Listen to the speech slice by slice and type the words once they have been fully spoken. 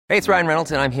Hey, it's Ryan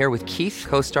Reynolds, and I'm here with Keith,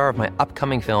 co-star of my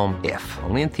upcoming film, If,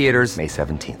 only in theaters May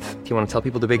 17th. Do you want to tell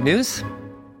people the big news?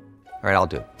 All right, I'll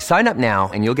do it. Sign up now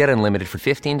and you'll get unlimited for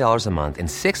 $15 a month and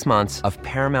 6 months of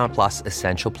Paramount Plus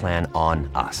Essential Plan on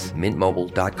us.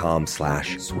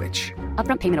 MintMobile.com/switch.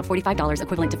 Upfront payment of $45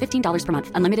 equivalent to $15 per month.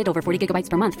 Unlimited over 40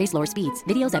 gigabytes per month. Face lower speeds.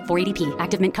 Videos at 480p.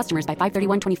 Active Mint customers by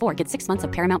 531.24 get 6 months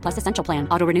of Paramount Plus Essential Plan.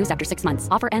 Auto renews after 6 months.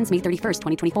 Offer ends May 31st,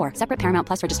 2024. Separate Paramount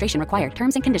Plus registration required.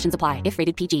 Terms and conditions apply if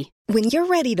rated PG. When you're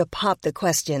ready to pop the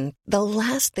question, the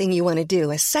last thing you want to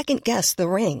do is second-guess the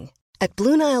ring. At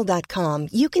BlueNile.com,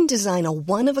 you can design a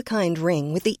one-of-a-kind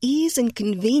ring with the ease and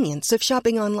convenience of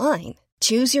shopping online.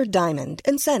 Choose your diamond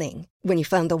and setting. When you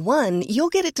find the one, you'll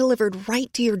get it delivered right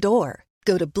to your door.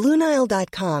 Go to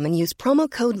BlueNile.com and use promo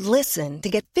code LISTEN to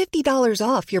get $50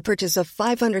 off your purchase of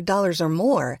 $500 or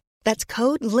more. That's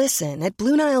code LISTEN at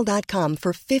BlueNile.com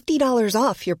for $50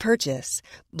 off your purchase.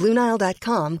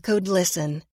 BlueNile.com, code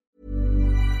LISTEN.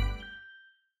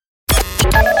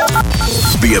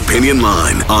 The Opinion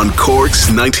Line on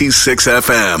Cork's 96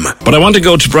 FM. But I want to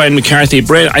go to Brian McCarthy.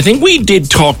 Brian, I think we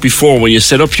did talk before when you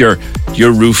set up your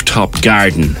rooftop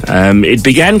garden. It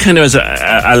began kind of as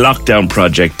a lockdown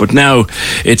project, but now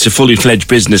it's a fully fledged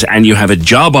business and you have a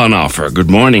job on offer.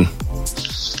 Good morning.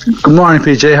 Good morning,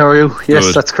 PJ. How are you? Yes,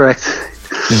 Good. That's correct.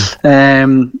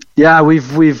 Yeah,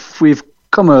 we've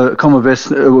come a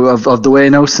bit of the way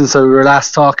now since we were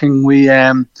last talking.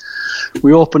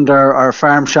 We opened our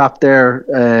farm shop there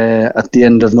at the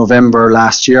end of November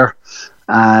last year,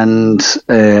 and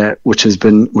which has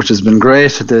been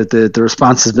great. The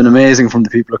response has been amazing from the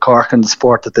people of Cork and the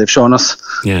support that they've shown us.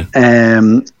 Yeah.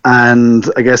 And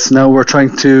I guess now we're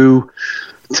trying to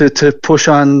push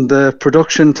on the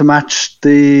production to match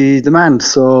the demand.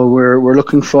 So we're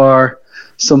looking for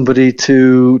somebody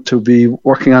to be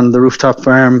working on the rooftop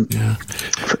farm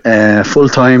full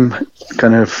time,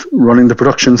 kind of running the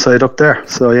production side up there.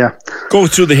 So yeah. Go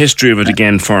through the history of it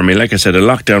again for me. Like I said, a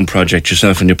lockdown project,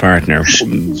 yourself and your partner.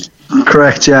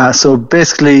 Correct, yeah. So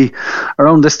basically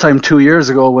around this time 2 years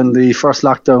ago, when the first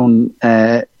lockdown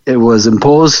it was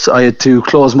imposed, I had to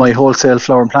close my wholesale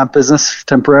flower and plant business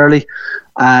temporarily,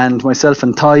 and myself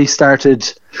and Ty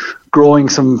started growing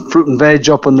some fruit and veg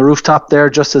up on the rooftop there,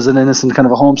 just as an innocent kind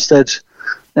of a homestead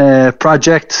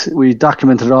project. We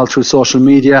documented it all through social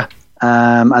media,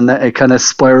 and it kind of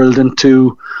spiraled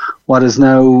into what is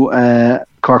now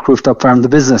Cork Rooftop Farm, the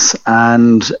business.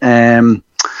 And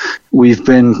we've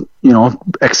been,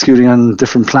 executing on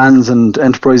different plans and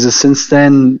enterprises since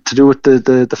then to do with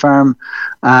the farm.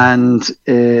 And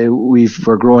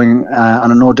we're growing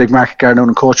on a no-dig market garden out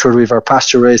in Coach Road. We have our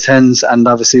pasture-raised hens, and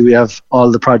obviously we have all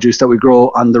the produce that we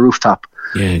grow on the rooftop.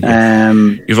 Yeah.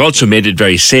 You've also made it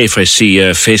very safe. I see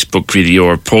a Facebook video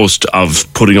or post of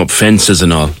putting up fences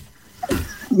and all.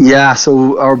 Yeah,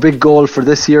 so our big goal for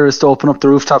this year is to open up the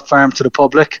rooftop farm to the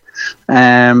public,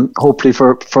 hopefully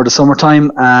for the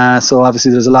summertime. So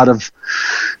obviously there's a lot of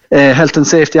health and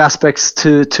safety aspects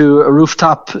to a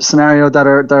rooftop scenario that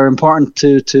are important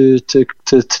to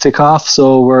tick off.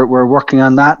 So we're working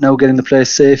on that now, getting the place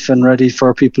safe and ready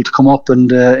for people to come up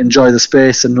and enjoy the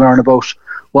space and learn about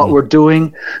what we're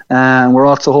doing. And we're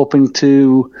also hoping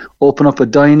to open up a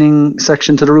dining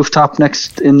section to the rooftop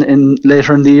in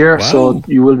later in the year. Wow. So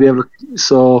you will be able to,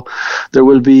 so there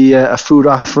will be a food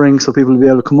offering, so people will be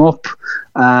able to come up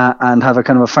and have a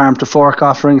kind of a farm to fork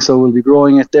offering. So we'll be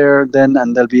growing it there then,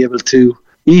 and they'll be able to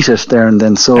eat it there and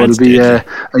then. So That's it'll be a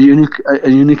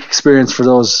unique experience for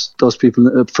those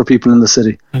people, for people in the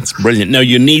city. That's brilliant. Now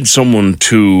you need someone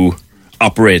to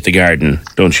operate the garden,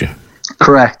 don't you?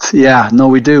 Correct. Yeah. No,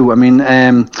 we do. I mean,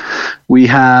 we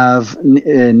have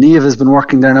Niamh has been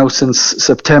working there now since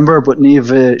September, but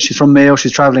Niamh, she's from Mayo.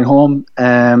 She's travelling home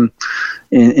in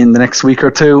the next week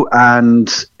or two, and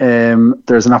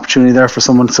there's an opportunity there for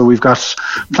someone. So we've got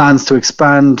plans to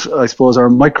expand, I suppose, our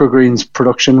microgreens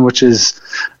production, which is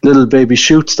little baby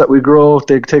shoots that we grow.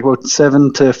 They take about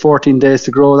 7 to 14 days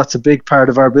to grow. That's a big part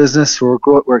of our business.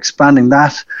 We're expanding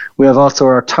that. We have also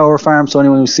our tower farm. So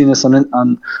anyone who's seen us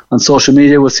on social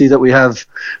media will see that we have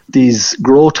these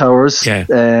grow towers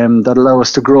that allow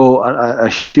us to grow a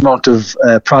huge amount of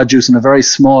produce in a very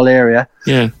small area.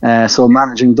 Yeah. So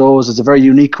managing those is a very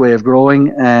unique way of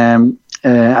growing, and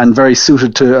very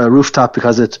suited to a rooftop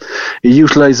because it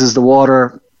utilizes the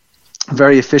water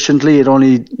very efficiently. It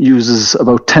only uses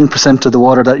about 10% of the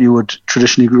water that you would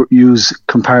traditionally use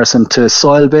comparison to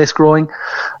soil-based growing,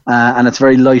 and it's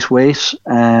very lightweight,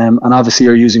 and obviously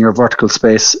you're using your vertical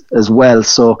space as well,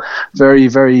 so very,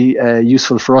 very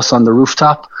useful for us on the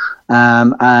rooftop,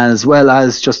 as well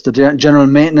as just the general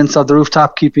maintenance of the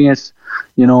rooftop, keeping it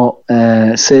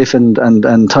safe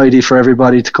and tidy for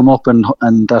everybody to come up, and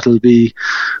that'll be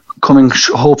coming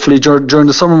hopefully during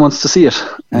the summer months to see it.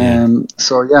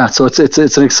 So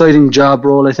it's an exciting job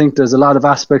role. I think there's a lot of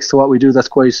aspects to what we do that's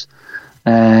quite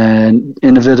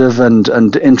innovative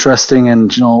and interesting,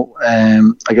 and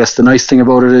I guess the nice thing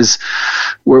about it is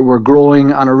we're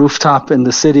growing on a rooftop in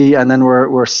the city, and then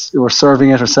we're serving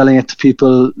it or selling it to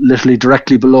people literally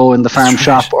directly below in the farm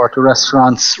shop or to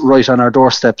restaurants right on our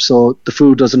doorstep, so the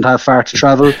food doesn't have far to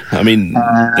travel. I mean,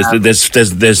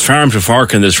 there's farm to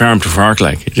fork and there's farm to fork,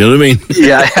 like, do you know what I mean?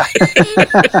 Yeah.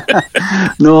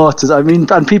 No,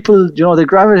 and people, they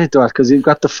gravitate to that because you've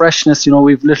got the freshness.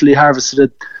 We've literally harvested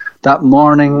it that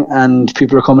morning, and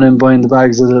people are coming in buying the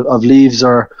bags of leaves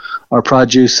or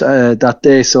produce that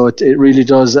day. So it really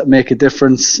does make a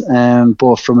difference,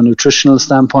 both from a nutritional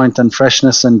standpoint and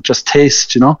freshness and just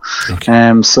taste,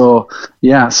 Okay. So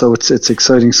it's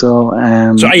exciting. So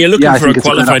are you looking for a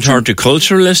qualified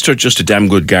horticulturalist or just a damn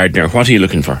good gardener? What are you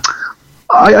looking for?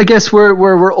 I guess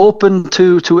we're open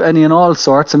to any and all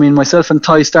sorts. I mean, myself and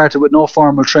Ty started with no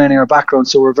formal training or background,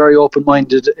 so we're very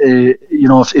open-minded.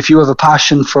 If you have a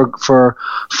passion for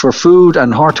food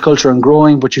and horticulture and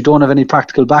growing, but you don't have any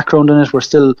practical background in it,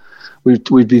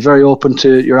 we'd be very open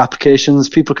to your applications.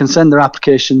 People can send their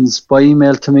applications by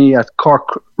email to me at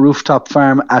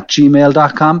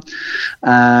corkrooftopfarm@gmail.com.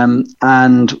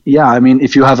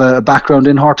 If you have a background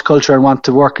in horticulture and want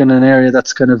to work in an area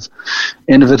that's kind of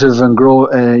innovative and grow,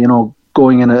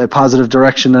 going in a positive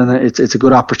direction, and it's a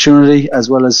good opportunity, as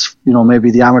well as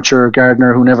maybe the amateur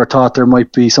gardener who never thought there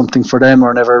might be something for them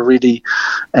or never really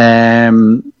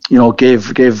gave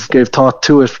thought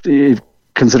to it,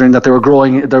 considering that they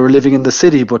were living in the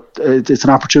city. But it's an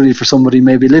opportunity for somebody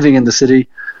maybe living in the city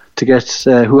to get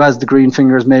who has the green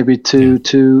fingers maybe to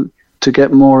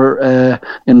get more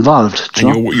involved.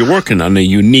 You're working on a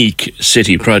unique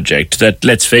city project that,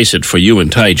 let's face it, for you and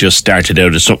Ty, just started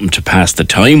out as something to pass the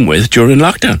time with during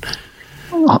lockdown.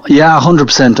 Yeah,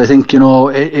 100%. I think,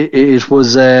 it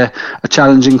was a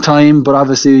challenging time, but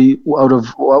obviously out of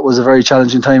what was a very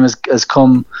challenging time has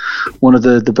come one of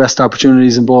the best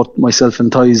opportunities in both myself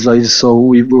and Ty's lives. So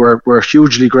we're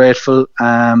hugely grateful.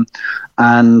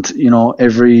 And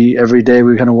every day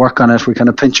we kind of work on it, we kind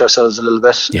of pinch ourselves a little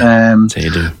bit. Yeah, so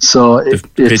you do. So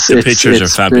the pictures are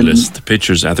fabulous. The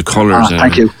pictures are the colours.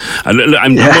 Thank you.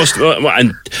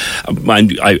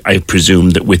 I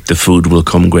presume that with the food will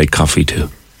come great coffee too.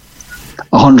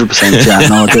 100%. Yeah,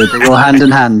 no, they go hand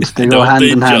in hand. They go hand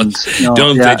in hand.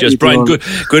 Don't they just, Brian?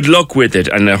 Good luck with it,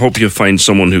 and I hope you find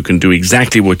someone who can do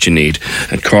exactly what you need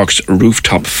at Cork's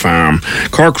Rooftop Farm.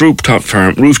 Cork Rooftop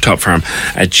Farm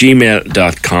at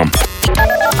gmail.com.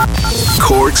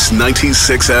 Cork's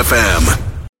 96 FM.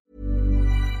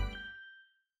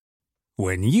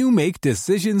 When you make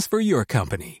decisions for your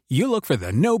company, you look for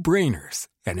the no-brainers.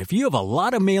 And if you have a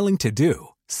lot of mailing to do,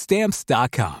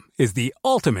 Stamps.com is the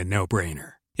ultimate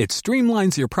no-brainer. It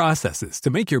streamlines your processes to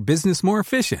make your business more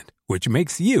efficient, which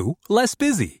makes you less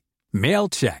busy. Mail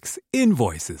checks,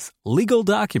 invoices, legal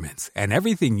documents, and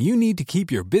everything you need to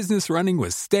keep your business running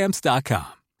with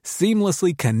Stamps.com.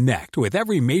 Seamlessly connect with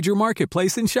every major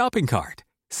marketplace and shopping cart.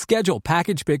 Schedule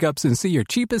package pickups and see your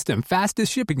cheapest and fastest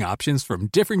shipping options from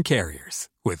different carriers,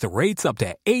 with rates up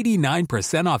to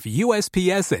 89% off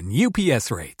USPS and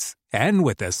UPS rates. And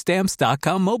with the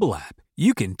Stamps.com mobile app,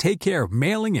 you can take care of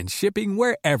mailing and shipping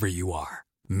wherever you are.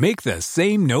 Make the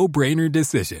same no-brainer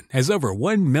decision as over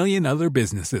 1 million other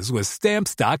businesses with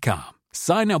Stamps.com.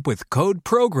 Sign up with code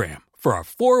PROGRAM for a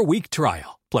 4-week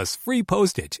trial, plus free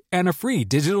postage and a free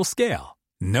digital scale.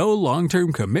 No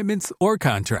long-term commitments or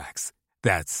contracts.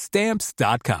 That's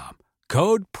Stamps.com.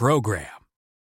 Code PROGRAM.